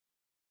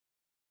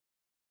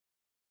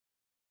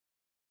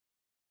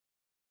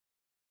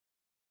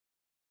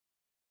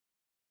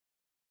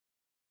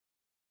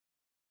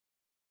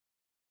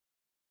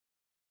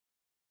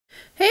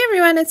Hey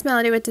everyone, it's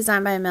Melody with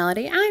Design by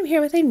Melody. I'm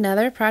here with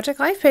another project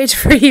life page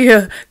for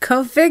you.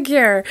 Go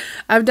figure.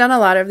 I've done a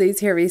lot of these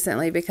here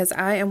recently because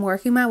I am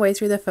working my way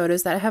through the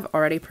photos that I have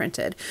already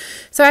printed.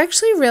 So I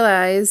actually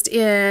realized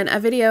in a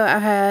video I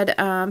had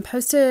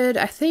posted,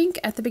 I think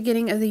at the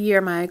beginning of the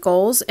year, my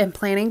goals and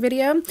planning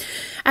video.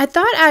 I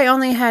thought I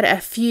only had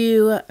a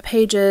few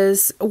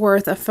pages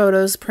worth of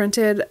photos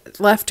printed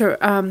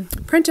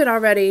printed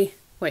already.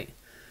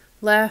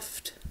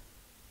 Left.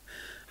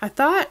 I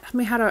thought,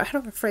 how do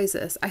I phrase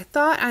this? I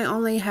thought I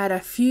only had a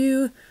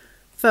few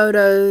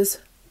photos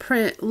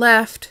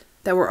left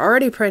that were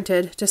already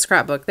printed to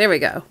scrapbook. There we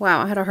go.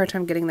 Wow, I had a hard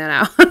time getting that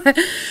out.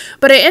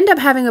 But I end up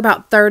having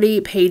about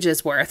 30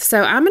 pages worth.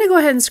 So I'm going to go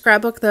ahead and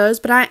scrapbook those,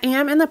 but I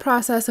am in the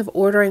process of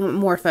ordering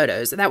more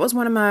photos. That was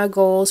one of my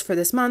goals for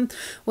this month,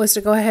 was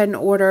to go ahead and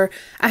order.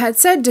 I had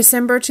said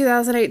December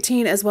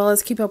 2018 as well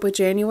as keep up with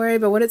January,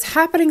 but what is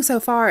happening so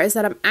far is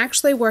that I'm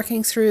actually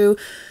working through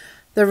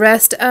the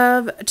rest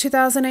of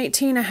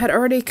 2018. I had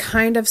already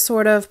kind of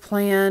sort of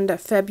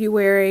planned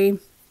February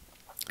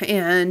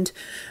and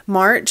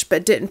March,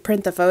 but didn't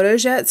print the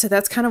photos yet. So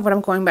that's kind of what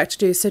I'm going back to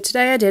do. So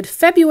today I did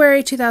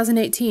February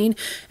 2018,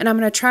 and I'm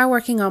going to try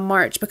working on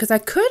March because I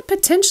could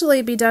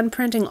potentially be done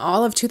printing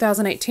all of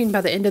 2018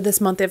 by the end of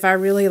this month if I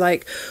really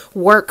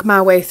work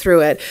my way through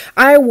it.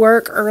 I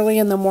work early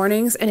in the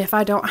mornings, and if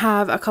I don't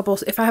have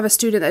if I have a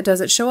student that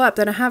doesn't show up,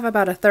 then I have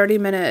about a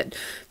 30-minute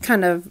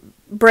kind of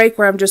break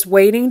where I'm just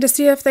waiting to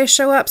see if they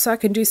show up so I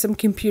can do some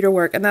computer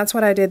work. And that's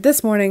what I did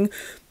this morning,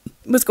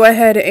 was go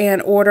ahead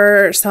and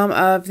order some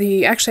of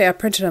actually I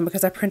printed them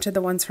because I printed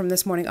the ones from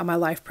this morning on my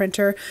Life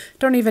printer.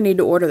 Don't even need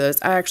to order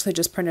those. I actually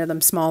just printed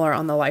them smaller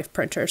on the Life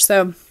printer.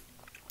 So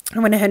I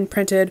went ahead and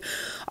printed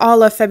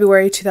all of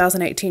February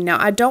 2018. Now,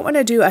 I don't want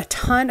to do a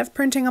ton of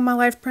printing on my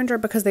Life printer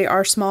because they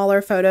are smaller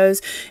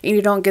photos and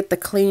you don't get the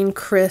clean,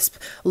 crisp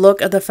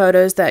look of the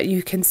photos that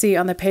you can see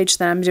on the page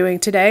that I'm doing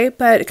today.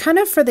 But kind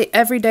of for the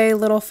everyday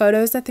little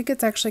photos, I think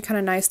it's actually kind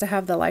of nice to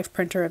have the Life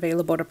printer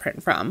available to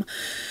print from.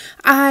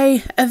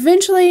 I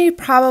eventually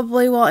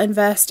probably will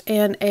invest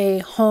in a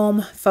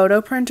home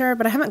photo printer,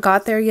 but I haven't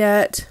got there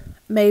yet.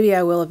 Maybe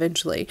I will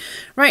eventually.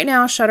 Right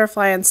now,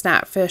 Shutterfly and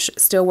Snapfish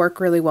still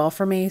work really well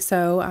for me,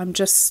 so I'm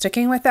just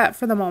sticking with that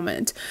for the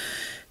moment.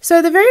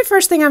 So the very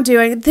first thing I'm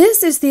doing,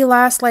 this is the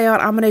last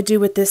layout I'm going to do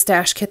with this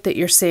stash kit that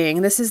you're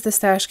seeing. This is the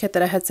stash kit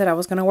that I had said I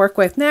was going to work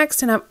with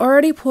next, and I've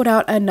already pulled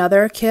out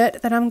another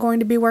kit that I'm going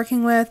to be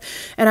working with,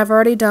 and I've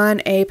already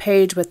done a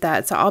page with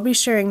that. So I'll be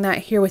sharing that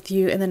here with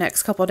you in the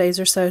next couple days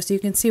or so you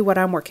can see what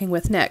I'm working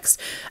with next.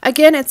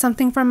 Again, it's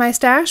something from my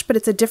stash, but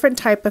it's a different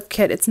type of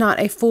kit. It's not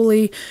a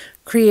fully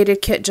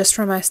created kit just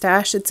from my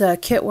stash. It's a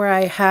kit where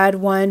I had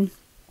one.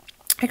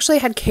 Actually,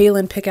 I had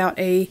Kaylin pick out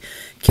a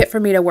kit for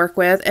me to work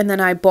with, and then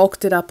I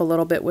bulked it up a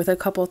little bit with a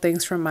couple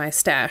things from my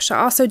stash. I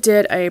also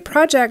did a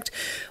project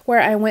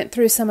where I went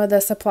through some of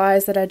the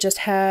supplies that I just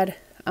had,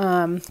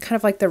 kind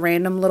of like the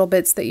random little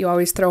bits that you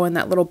always throw in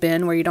that little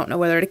bin where you don't know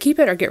whether to keep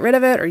it or get rid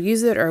of it or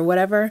use it or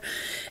whatever.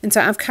 And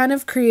so I've kind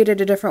of created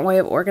a different way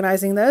of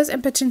organizing those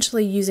and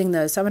potentially using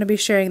those. So I'm going to be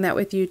sharing that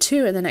with you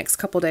too in the next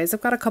couple days.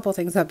 I've got a couple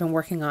things I've been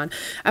working on.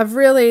 I've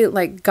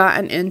really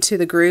gotten into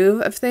the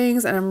groove of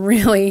things, and I'm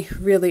really,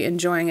 really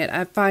enjoying it.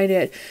 I find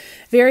it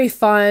very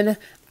fun.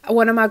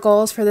 One of my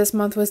goals for this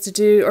month was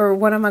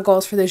one of my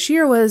goals for this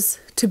year was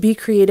to be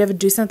creative and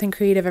do something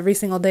creative every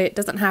single day. It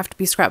doesn't have to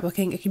be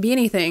scrapbooking. It can be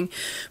anything.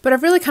 But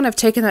I've really kind of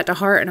taken that to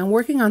heart, and I'm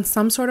working on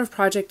some sort of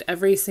project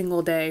every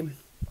single day.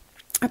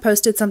 I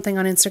posted something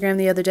on Instagram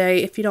the other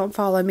day. If you don't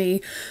follow me,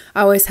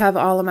 I always have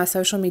all of my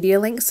social media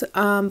links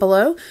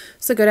below,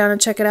 so go down and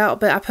check it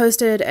out. But I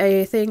posted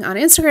a thing on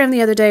Instagram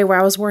the other day where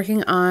I was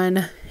working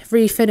on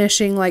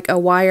refinishing a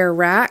wire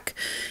rack,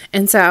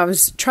 and so I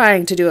was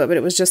trying to do it, but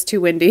it was just too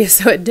windy,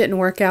 so it didn't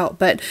work out.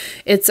 But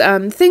it's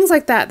things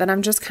like that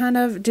I'm just kind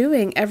of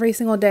doing every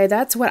single day.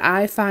 That's what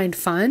I find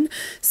fun,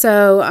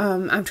 so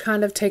I'm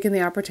kind of taking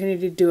the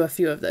opportunity to do a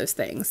few of those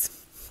things.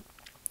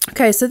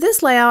 Okay, so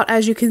this layout,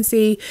 as you can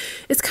see,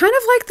 is kind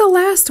of like the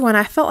last one.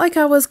 I felt like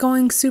I was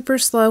going super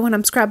slow when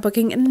I'm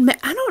scrapbooking, and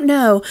I don't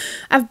know,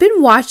 I've been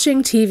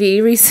watching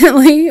TV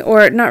recently,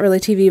 or not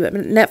really TV, but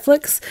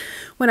Netflix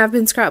when I've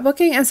been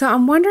scrapbooking, and so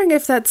I'm wondering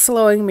if that's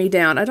slowing me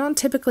down. I don't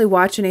typically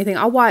watch anything.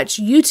 I'll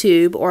watch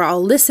YouTube or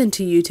I'll listen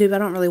to YouTube. I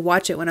don't really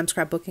watch it when I'm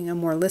scrapbooking. I'm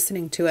more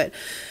listening to it.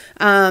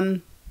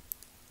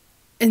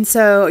 And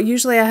so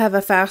usually I have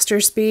a faster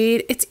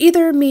speed. It's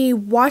either me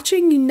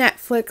watching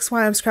Netflix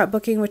while I'm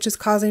scrapbooking, which is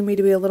causing me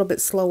to be a little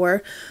bit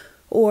slower,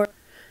 or,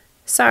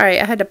 sorry,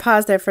 I had to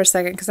pause there for a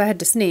second because I had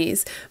to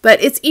sneeze.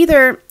 But it's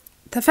either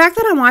the fact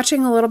that I'm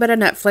watching a little bit of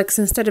Netflix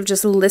instead of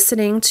just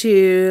listening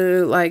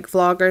to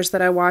vloggers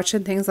that I watch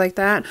and things like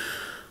that,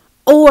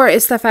 or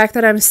it's the fact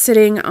that I'm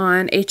sitting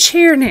on a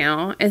chair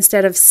now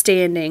instead of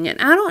standing.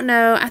 And I don't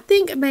know, I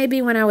think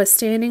maybe when I was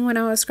standing when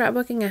I was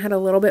scrapbooking, I had a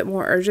little bit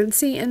more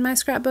urgency in my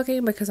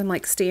scrapbooking because I'm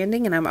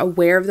standing and I'm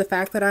aware of the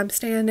fact that I'm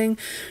standing,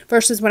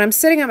 versus when I'm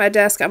sitting at my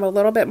desk, I'm a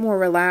little bit more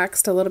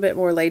relaxed, a little bit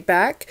more laid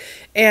back,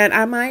 and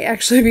I might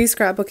actually be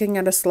scrapbooking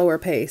at a slower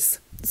pace.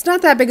 It's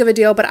not that big of a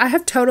deal, but I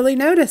have totally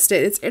noticed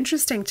it. It's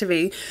interesting to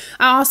me.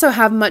 I also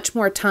have much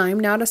more time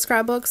now to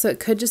scrapbook, so it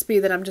could just be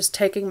that I'm just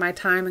taking my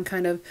time and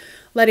kind of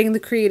letting the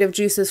creative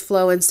juices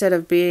flow instead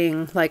of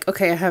being like,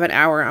 okay, I have an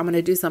hour, I'm going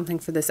to do something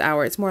for this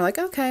hour. It's more like,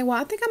 okay,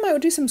 well, I think I might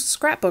do some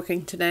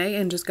scrapbooking today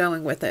and just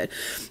going with it.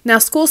 Now,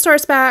 school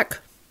starts back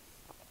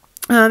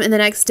in the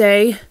next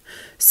day,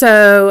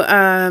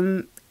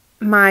 so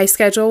my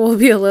schedule will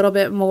be a little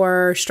bit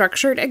more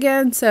structured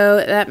again,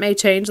 so that may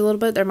change a little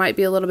bit. There might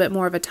be a little bit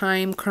more of a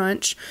time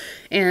crunch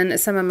in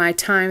some of my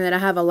time that I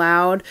have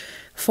allowed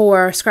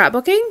for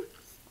scrapbooking.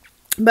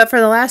 But for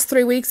the last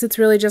 3 weeks, it's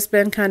really just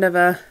been kind of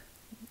a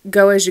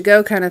go as you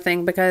go kind of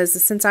thing,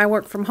 because since I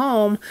work from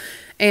home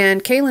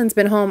and Kaylin's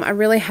been home, I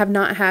really have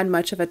not had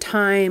much of a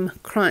time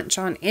crunch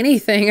on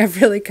anything.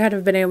 I've really kind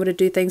of been able to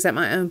do things at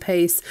my own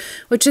pace,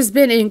 which has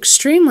been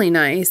extremely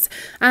nice.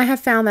 I have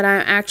found that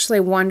I'm actually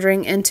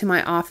wandering into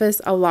my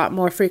office a lot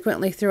more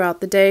frequently throughout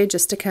the day,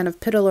 just to kind of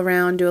piddle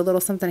around, do a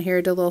little something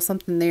here, do a little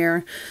something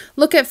there,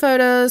 look at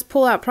photos,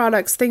 pull out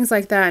products, things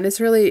like that. And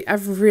it's really,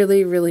 I've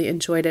really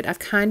enjoyed it.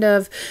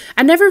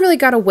 I never really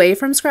got away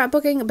from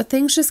scrapbooking, but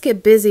things just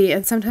get busy,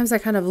 and sometimes I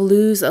kind of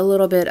lose a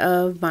little bit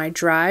of my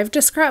drive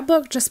to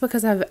scrapbook just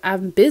because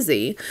I'm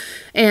busy.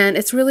 And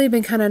it's really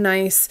been kind of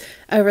nice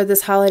over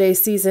this holiday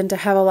season to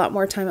have a lot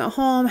more time at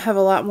home, have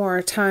a lot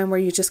more time where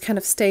you just kind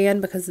of stay in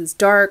because it's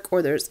dark,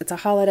 or it's a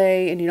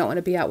holiday and you don't want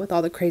to be out with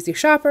all the crazy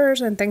shoppers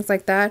and things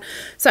like that.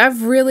 So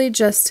I've really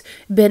just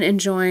been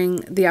enjoying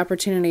the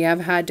opportunity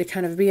I've had to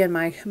kind of be in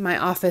my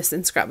office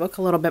and scrapbook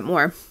a little bit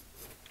more.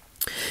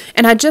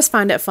 And I just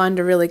find it fun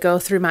to really go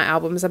through my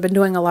albums. I've been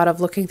doing a lot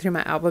of looking through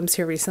my albums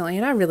here recently,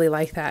 and I really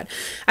like that.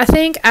 I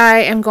think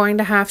I am going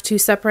to have to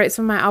separate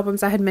some of my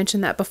albums. I had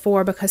mentioned that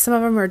before, because some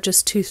of them are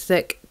just too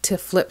thick to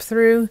flip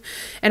through.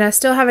 And I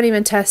still haven't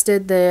even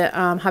tested the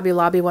Hobby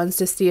Lobby ones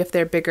to see if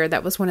they're bigger.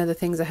 That was one of the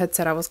things I had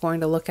said I was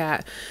going to look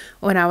at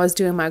when I was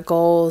doing my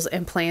goals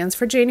and plans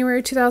for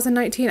January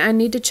 2019. I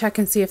need to check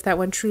and see if that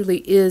one truly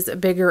is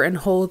bigger and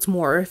holds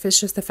more, if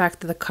it's just the fact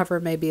that the cover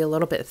may be a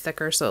little bit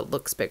thicker so it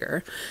looks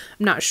bigger.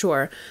 I'm not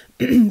sure.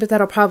 But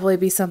that'll probably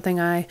be something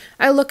I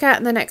look at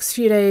in the next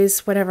few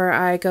days whenever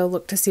I go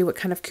look to see what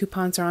kind of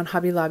coupons are on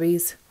Hobby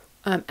Lobby's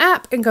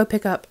app, and go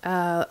pick up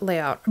a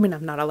layout. I mean,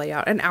 not a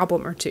layout, an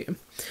album or two.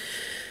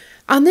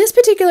 On this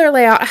particular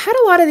layout, I had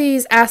a lot of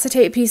these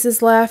acetate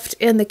pieces left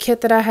in the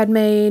kit that I had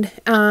made.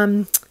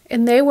 And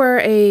they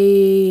were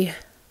I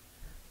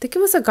think it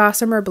was a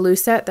Gossamer Blue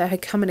set that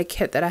had come in a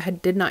kit that I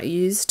did not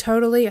use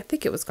totally. I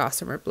think it was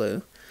Gossamer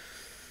Blue.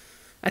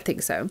 I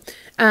think so.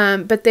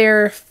 But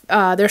they're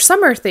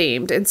summer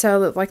themed. And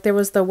so like there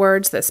was the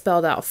words that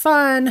spelled out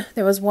fun.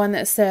 There was one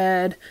that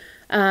said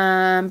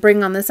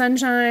bring on the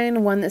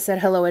sunshine, one that said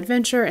hello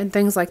adventure, and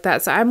things like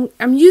that. So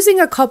I'm using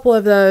a couple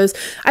of those.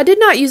 I did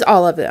not use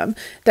all of them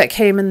that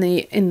came in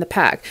the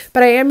pack,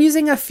 but I am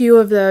using a few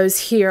of those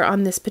here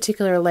on this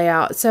particular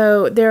layout.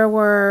 So there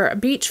were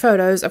beach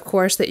photos, of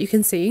course, that you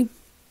can see.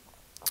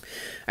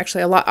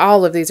 Actually,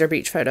 all of these are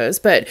beach photos,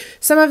 but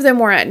some of them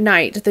were at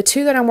night. The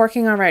two that I'm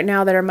working on right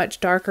now that are much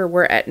darker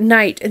were at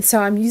night, and so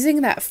I'm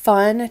using that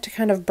fun to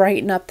kind of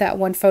brighten up that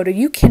one photo.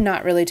 You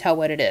cannot really tell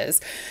what it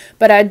is,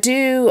 but I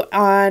do,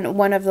 on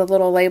one of the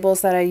little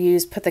labels that I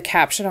use, put the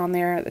caption on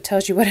there that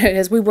tells you what it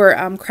is. We were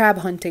crab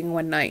hunting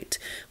one night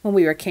when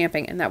we were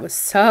camping, and that was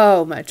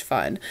so much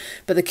fun.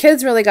 But the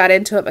kids really got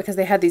into it because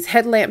they had these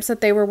headlamps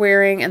that they were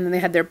wearing, and then they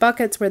had their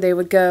buckets where they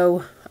would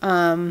go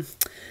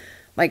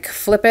like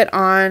flip it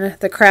on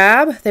the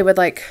crab. They would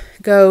like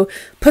go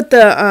put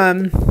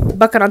the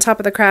bucket on top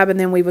of the crab, and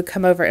then we would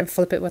come over and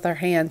flip it with our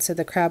hands, so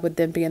the crab would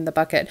then be in the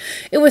bucket.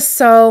 It was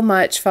so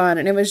much fun,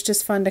 and it was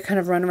just fun to kind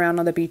of run around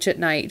on the beach at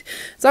night.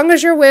 As long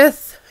as you're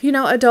with,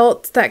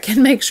 adults that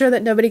can make sure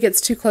that nobody gets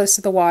too close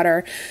to the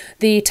water.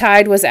 The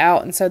tide was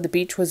out, and so the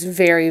beach was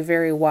very,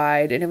 very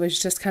wide, and it was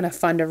just kind of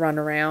fun to run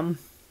around.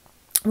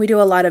 We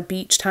do a lot of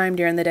beach time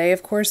during the day,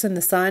 of course, in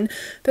the sun,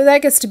 but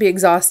that gets to be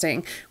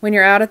exhausting. When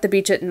you're out at the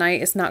beach at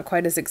night, it's not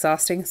quite as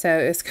exhausting, so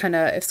it's kind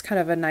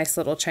of a nice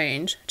little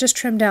change. Just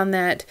trim down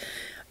that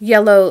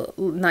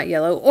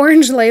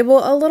orange label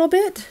a little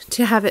bit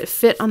to have it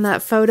fit on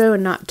that photo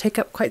and not take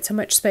up quite so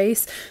much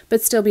space,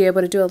 but still be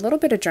able to do a little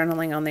bit of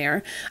journaling on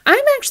there.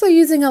 I'm actually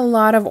using a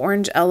lot of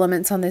orange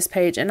elements on this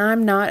page, and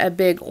I'm not a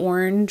big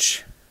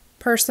orange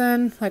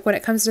person. Like when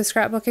it comes to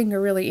scrapbooking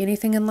or really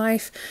anything in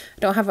life,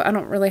 I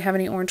don't really have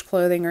any orange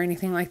clothing or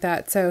anything like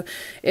that. So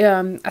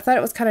I thought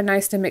it was kind of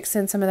nice to mix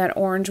in some of that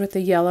orange with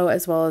the yellow,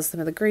 as well as some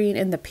of the green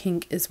and the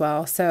pink as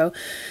well. So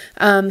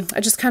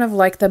I just kind of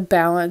like the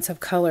balance of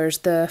colors.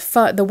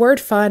 The word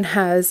fun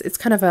it's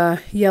kind of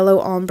a yellow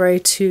ombre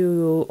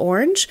to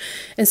orange,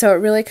 and so it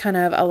really kind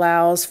of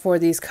allows for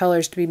these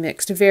colors to be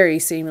mixed very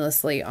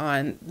seamlessly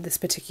on this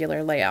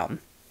particular layout.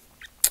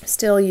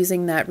 Still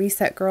using that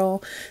Reset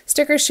Girl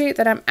sticker sheet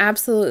that I'm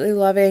absolutely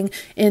loving.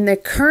 In the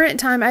current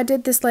time, I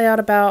did this layout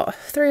about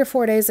 3 or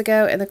 4 days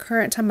ago. In the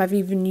current time, I've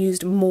even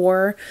used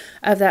more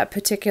of that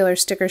particular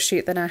sticker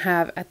sheet than I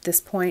have at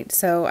this point.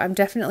 So I'm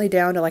definitely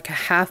down to like a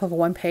half of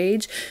one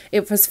page.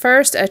 It was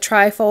first a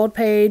trifold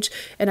page,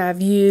 and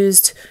I've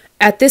used,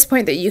 at this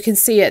point that you can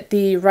see it,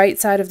 the right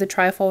side of the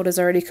trifold is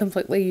already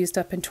completely used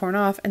up and torn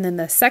off. And then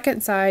the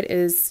second side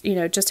is, you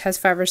know, just has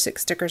 5 or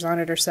 6 stickers on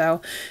it or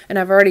so. And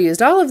I've already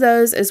used all of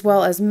those, as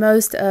well as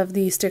most of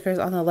the stickers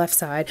on the left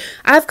side.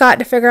 I've got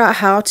to figure out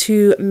how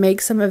to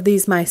make some of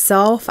these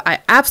myself. I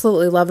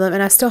absolutely love them.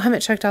 And I still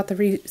haven't checked out the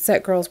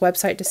Reset Girl's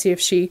website to see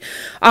if she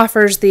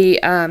offers the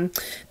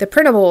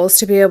printables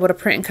to be able to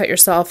print and cut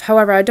yourself.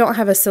 However, I don't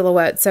have a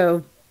silhouette,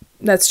 so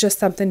that's just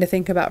something to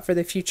think about for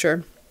the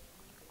future.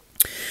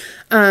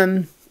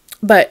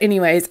 But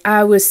anyways,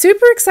 I was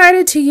super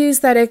excited to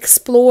use that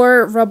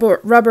Explore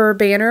rubber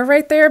banner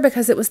right there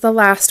because it was the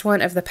last one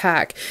of the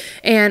pack.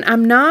 And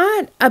I'm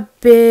not a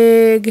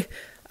big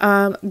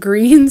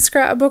green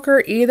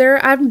scrapbooker either.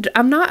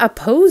 I'm not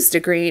opposed to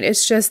green.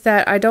 It's just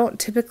that I don't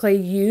typically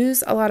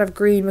use a lot of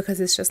green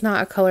because it's just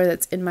not a color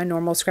that's in my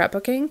normal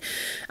scrapbooking.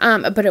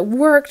 But it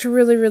worked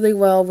really, really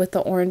well with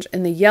the orange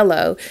and the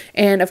yellow.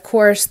 And of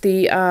course,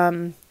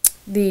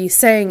 the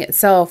saying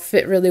itself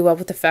fit really well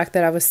with the fact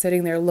that I was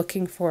sitting there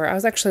I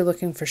was actually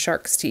looking for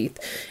shark's teeth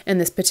in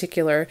this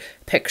particular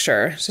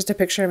picture. It's just a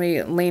picture of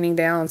me leaning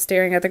down,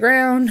 staring at the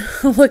ground,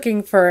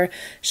 looking for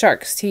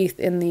shark's teeth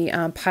in the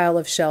pile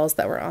of shells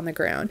that were on the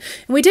ground.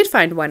 And we did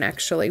find one,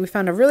 actually. We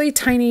found a really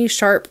tiny,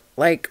 sharp,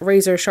 like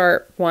razor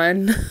sharp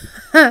one.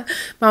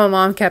 My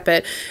mom kept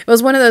it. It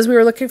was one of those, we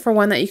were looking for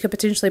one that you could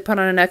potentially put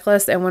on a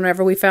necklace, and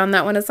whenever we found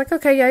that one, it's like,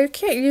 okay, yeah, you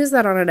can't use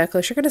that on a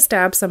necklace. You're going to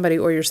stab somebody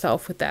or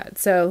yourself with that.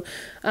 So,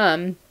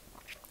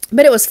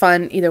 but it was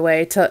fun either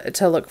way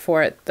to look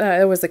for it.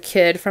 There was a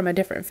kid from a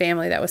different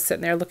family that was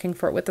sitting there looking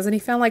for it with us, and he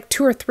found like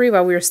 2 or 3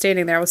 while we were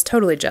standing there. I was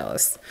totally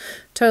jealous.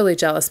 Totally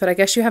jealous, but I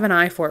guess you have an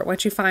eye for it.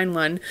 Once you find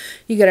one,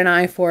 you get an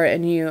eye for it,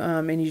 and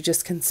you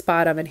just can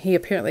spot them, and he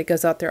apparently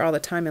goes out there all the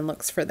time and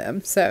looks for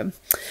them. So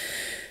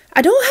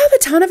I don't have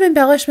a ton of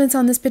embellishments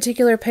on this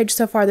particular page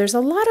so far. There's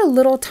a lot of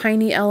little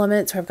tiny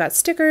elements where I've got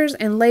stickers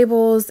and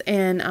labels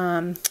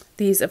and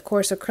these, of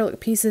course, acrylic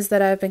pieces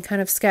that I've been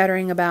kind of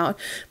scattering about.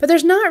 But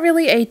there's not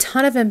really a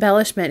ton of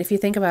embellishment if you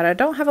think about it. I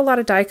don't have a lot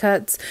of die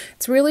cuts.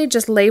 It's really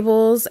just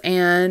labels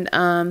and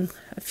a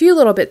few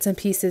little bits and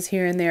pieces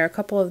here and there, a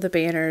couple of the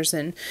banners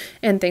and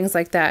things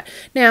like that.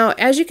 Now,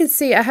 as you can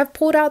see, I have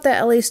pulled out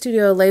that LA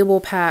Studio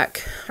label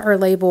pack or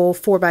label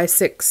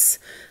 4x6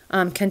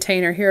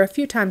 container here a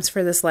few times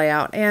for this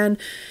layout. And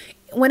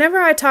whenever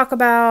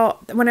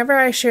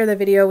I share the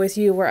video with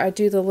you where I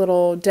do the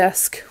little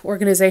desk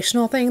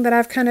organizational thing that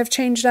I've kind of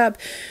changed up,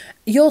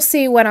 you'll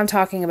see what I'm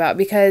talking about,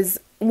 because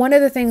one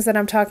of the things that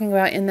I'm talking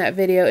about in that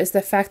video is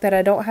the fact that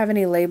I don't have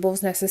any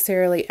labels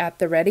necessarily at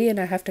the ready, and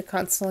I have to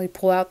constantly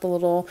pull out the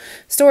little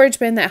storage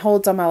bin that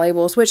holds all my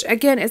labels, which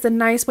again is a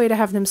nice way to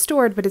have them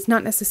stored, but it's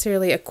not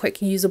necessarily a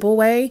quick usable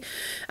way.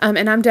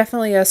 And I'm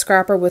definitely a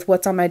scrapper with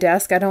what's on my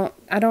desk. I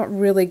don't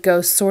really go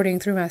sorting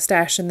through my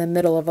stash in the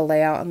middle of a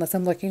layout unless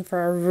I'm looking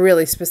for a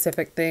really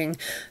specific thing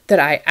that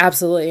I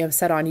absolutely am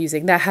set on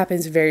using. That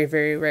happens very,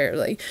 very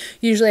rarely.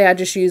 Usually I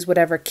just use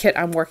whatever kit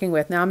I'm working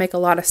with. Now I make a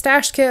lot of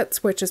stash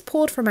kits, which is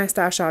pulled from my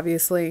stash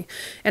obviously,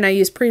 and I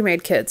use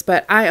pre-made kits,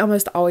 but I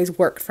almost always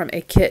work from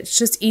a kit. It's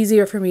just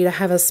easier for me to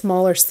have a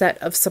smaller set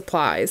of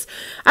supplies.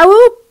 I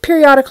will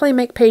periodically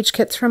make page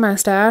kits from my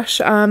stash.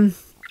 It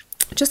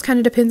just kind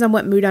of depends on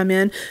what mood I'm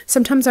in.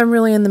 Sometimes I'm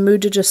really in the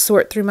mood to just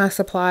sort through my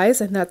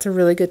supplies, and that's a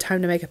really good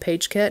time to make a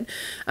page kit.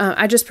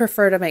 I just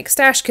prefer to make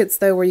stash kits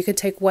though, where you could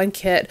take one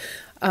kit,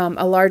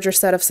 a larger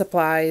set of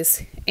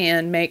supplies,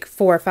 and make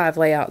 4 or 5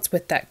 layouts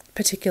with that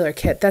particular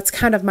kit. That's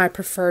kind of my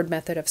preferred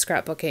method of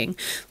scrapbooking.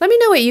 Let me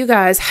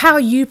know how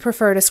you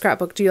prefer to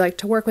scrapbook. Do you like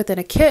to work within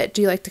a kit?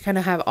 Do you like to kind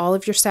of have all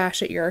of your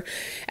stash at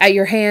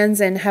your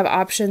hands and have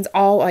options,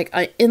 all like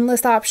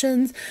endless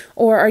options?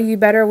 Or are you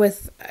better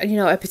with,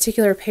 a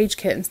particular page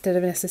kit instead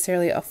of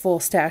necessarily a full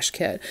stash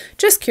kit?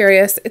 Just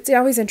curious. It's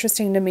always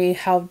interesting to me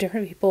how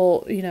different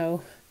people,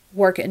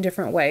 work in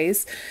different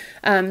ways.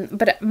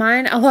 But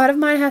a lot of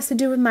mine has to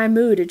do with my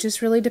mood. It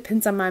just really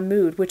depends on my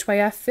mood, which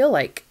way I feel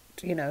like,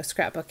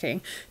 scrapbooking.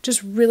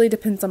 Just really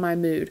depends on my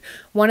mood.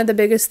 One of the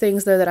biggest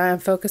things though that I am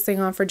focusing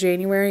on for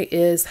January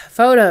is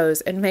photos,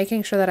 and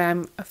making sure that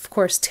I'm, of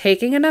course,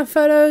 taking enough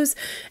photos,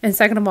 and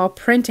second of all,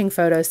 printing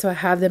photos so I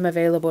have them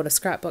available to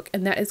scrapbook.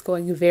 And that is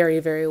going very,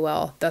 very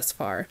well thus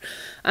far.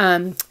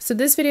 So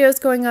this video is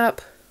going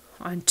up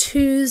on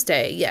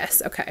Tuesday.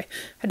 Yes. Okay. I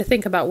had to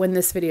think about when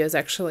this video is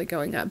actually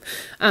going up.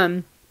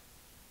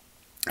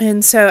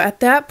 And so at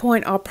that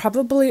point, I'll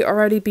probably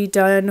already be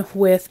done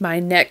with my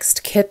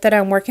next kit that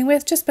I'm working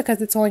with, just because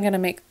it's only going to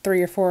make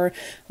 3 or 4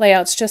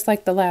 layouts, just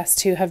like the last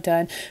 2 have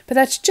done. But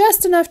that's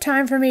just enough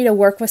time for me to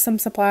work with some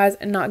supplies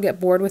and not get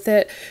bored with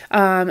it.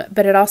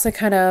 But it also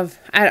kind of,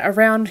 at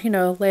around,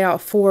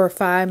 layout 4 or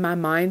 5, my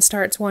mind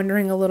starts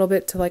wandering a little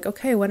bit to like,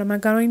 okay, what am I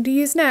going to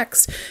use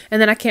next? And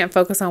then I can't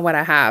focus on what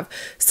I have.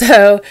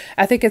 So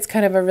I think it's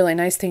kind of a really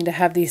nice thing to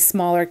have these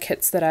smaller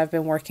kits that I've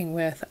been working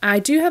with. I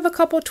do have a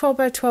couple 12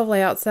 by 12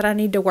 layouts that I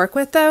need to work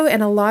with though,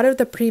 and a lot of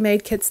the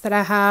pre-made kits that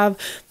I have,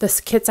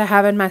 the kits I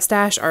have in my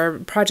stash, are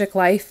Project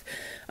Life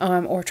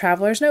or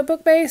Traveler's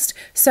Notebook based.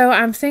 So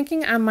I'm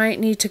thinking I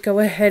might need to go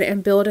ahead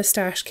and build a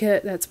stash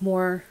kit that's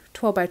more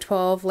 12 by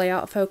 12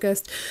 layout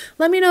focused.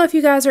 Let me know if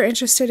you guys are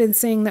interested in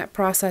seeing that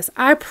process.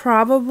 I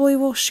probably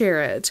will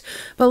share it,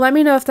 but let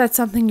me know if that's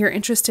something you're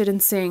interested in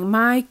seeing.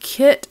 My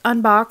kit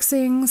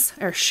unboxings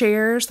or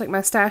shares, like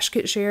my stash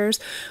kit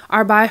shares,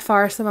 are by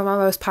far some of my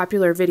most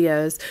popular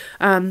videos.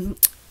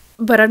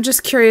 But I'm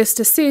just curious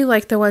to see,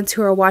 like, the ones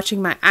who are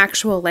watching my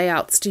actual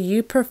layouts, do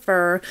you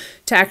prefer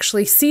to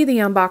actually see the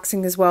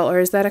unboxing as well, or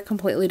is that a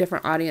completely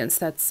different audience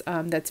that's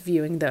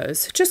viewing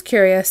those? Just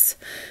curious.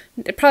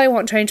 It probably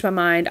won't change my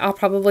mind. I'll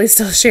probably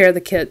still share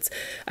the kits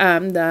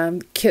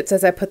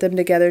as I put them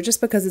together, just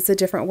because it's a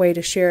different way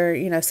to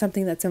share,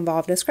 something that's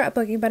involved in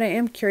scrapbooking. But I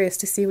am curious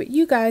to see what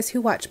you guys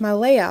who watch my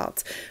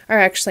layouts are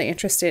actually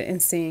interested in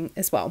seeing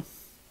as well.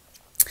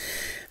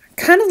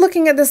 Kind of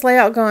looking at this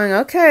layout going,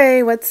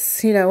 okay,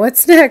 what's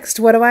next?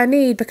 What do I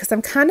need? Because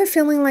I'm kind of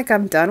feeling like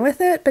I'm done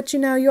with it. But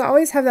you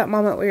always have that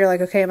moment where you're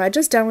like, okay, am I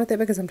just done with it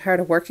because I'm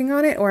tired of working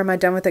on it? Or am I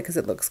done with it because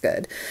it looks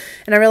good?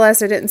 And I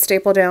realized I didn't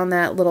staple down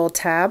that little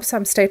tab, so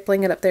I'm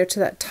stapling it up there to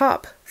that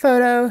top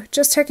photo,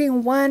 just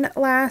taking one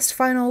last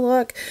final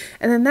look,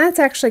 and then that's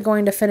actually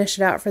going to finish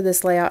it out for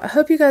this layout. I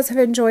hope you guys have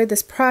enjoyed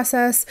this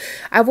process.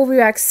 I will be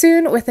back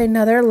soon with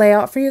another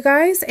layout for you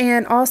guys,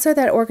 and also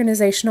that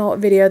organizational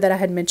video that I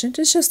had mentioned.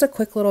 It's just a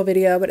quick little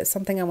video, but it's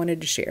something I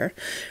wanted to share.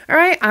 All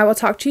right, I will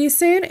talk to you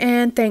soon,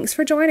 and thanks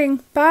for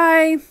joining.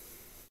 Bye.